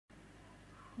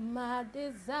My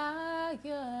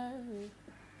desire,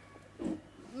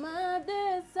 my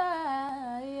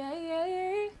desire.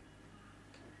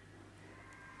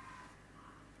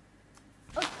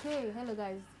 Okay, hello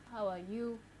guys, how are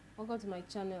you? Welcome to my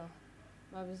channel,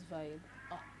 Marvel's Vibe.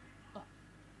 Oh, oh.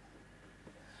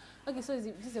 Okay, so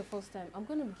this is your first time. I'm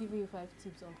gonna be giving you 5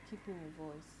 tips on keeping your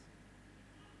voice.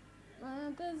 My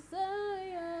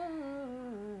desire,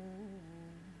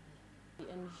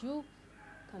 and you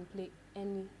can play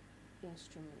any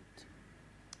instrument.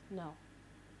 Now,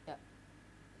 yeah.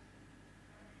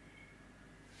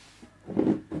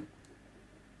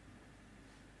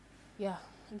 Yeah,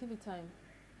 give it time.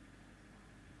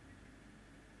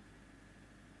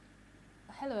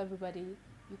 Hello everybody,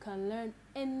 you can learn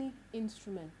any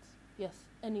instrument. Yes,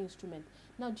 any instrument.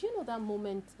 Now, do you know that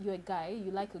moment you're a guy,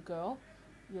 you like a girl,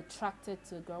 you're attracted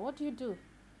to a girl, what do? You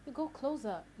go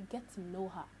closer, you get to know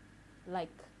her.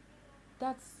 Like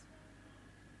that's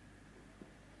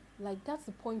that's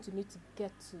the point you need to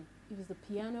get to. If it's the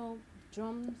piano,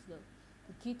 drums, the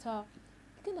guitar,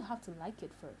 you're gonna have to like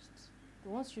it first.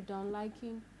 But once you're done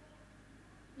liking,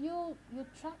 you're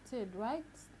attracted, right?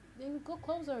 Then you go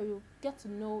closer, you get to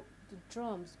know the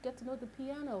drums, get to know the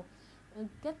piano, and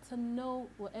get to know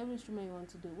whatever instrument you want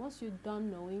to do. Once you're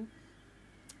done knowing,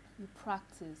 you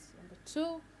practice. Number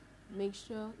two, make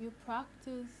sure you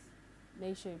practice.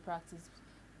 Make sure you practice.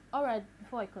 Alright,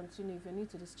 before I continue, if you're new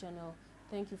to this channel,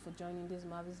 thank you for joining this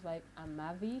Marvel's Vibe. I'm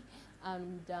Mavi,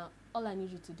 and all I need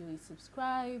you to do is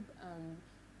subscribe and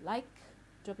like,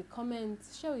 drop a comment,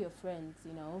 share with your friends,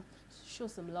 show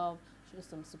some love, show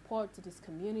some support to this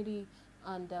community,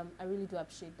 and I really do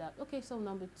appreciate that. Okay, so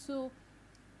number two,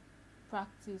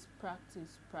 practice,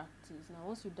 practice, practice. Now,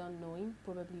 once you're done knowing,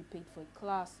 probably you paid for a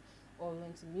class, or you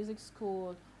went to music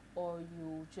school, or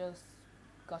you just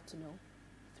got to know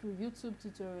through YouTube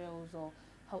tutorials, or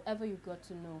however you got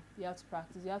to know, you have to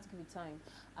practice, you have to give it time.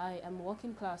 I am a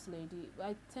working class lady.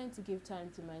 I tend to give time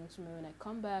to my instrument. When I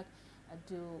come back, I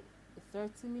do a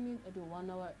 30-minute, I do 1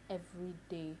 hour every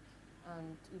day.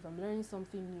 And if I'm learning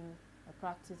something new, I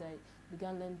practice. I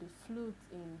began learning the flute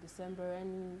in December.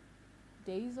 Any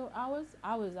days or hours?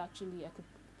 Hours, actually. I could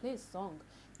play a song.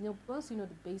 Once you know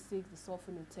the basics, the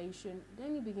software notation,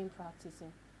 then you begin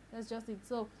practicing. That's just it.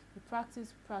 So you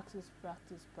practice, practice,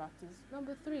 practice, practice.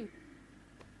 Number three,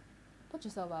 put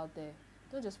yourself out there.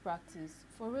 Don't just practice.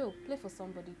 For real, play for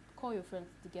somebody. Call your friends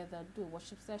together, do a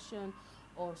worship session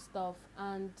or stuff,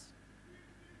 and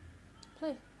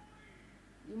play.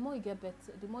 The more you get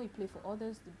better, the more you play for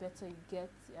others, the better you get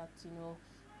at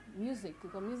music.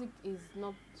 Because music is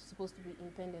not supposed to be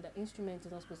independent. The instrument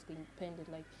is not supposed to be independent.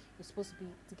 Like, you're supposed to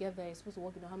be together, you're supposed to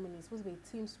work in harmony, it's supposed to be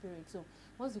a team spirit. So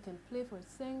once you can play for a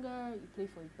singer, you play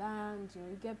for a band,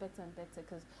 you get better and better.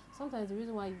 Because sometimes the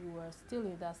reason why you are still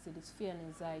in that state is fear and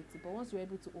anxiety. But once you're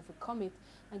able to overcome it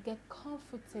and get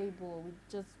comfortable with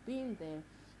just being there,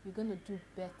 you're gonna do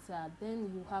better.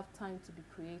 Then you have time to be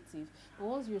creative. But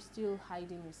once you're still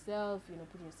hiding yourself,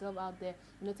 putting yourself out there,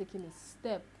 you're not taking a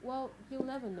step, well, you'll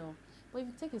never know. But if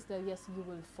you take a step, yes, you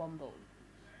will fumble.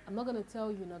 I'm not gonna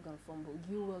tell you you're not gonna fumble.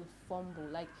 You will fumble.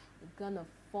 Like, you're gonna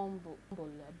fumble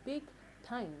big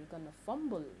time. You're gonna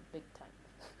fumble big time.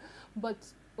 But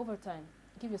over time,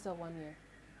 give yourself 1 year.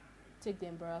 Take the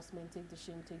embarrassment, take the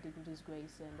shame, take the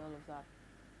disgrace, and all of that.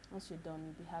 Once you're done,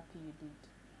 you'll be happy you did.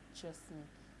 Trust me.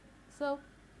 So,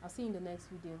 I'll see you in the next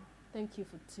video. Thank you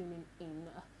for tuning in.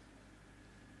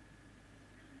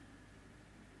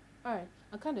 Alright,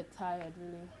 I'm kind of tired,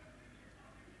 really.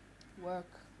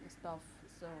 Work and stuff.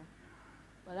 So,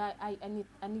 but I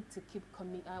need to keep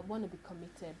I want to be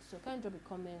committed. So, can you drop a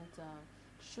comment,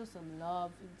 show some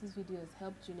love. If this video has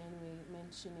helped you in any way,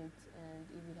 mention it. And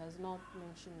if it has not,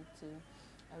 mention it too.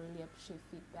 I really appreciate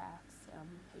feedbacks.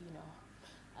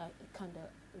 I kind of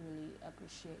really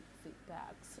appreciate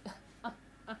feedbacks.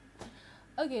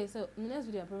 Okay, so in the next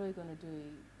video, I'm probably going to do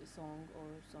a song or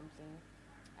something.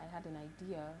 I had an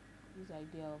idea, this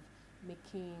idea of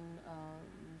making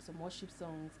some worship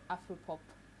songs, Afro-pop.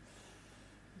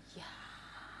 Yeah.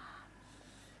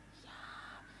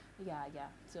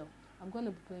 So I'm going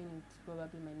to be playing it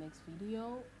probably in my next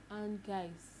video. And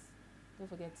guys, don't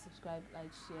forget to subscribe,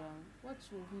 like, share,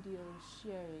 watch your video,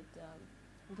 share it.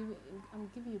 I'm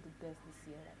giving you the best this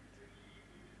year,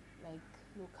 like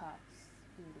no caps,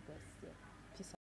 give you the best. Yeah.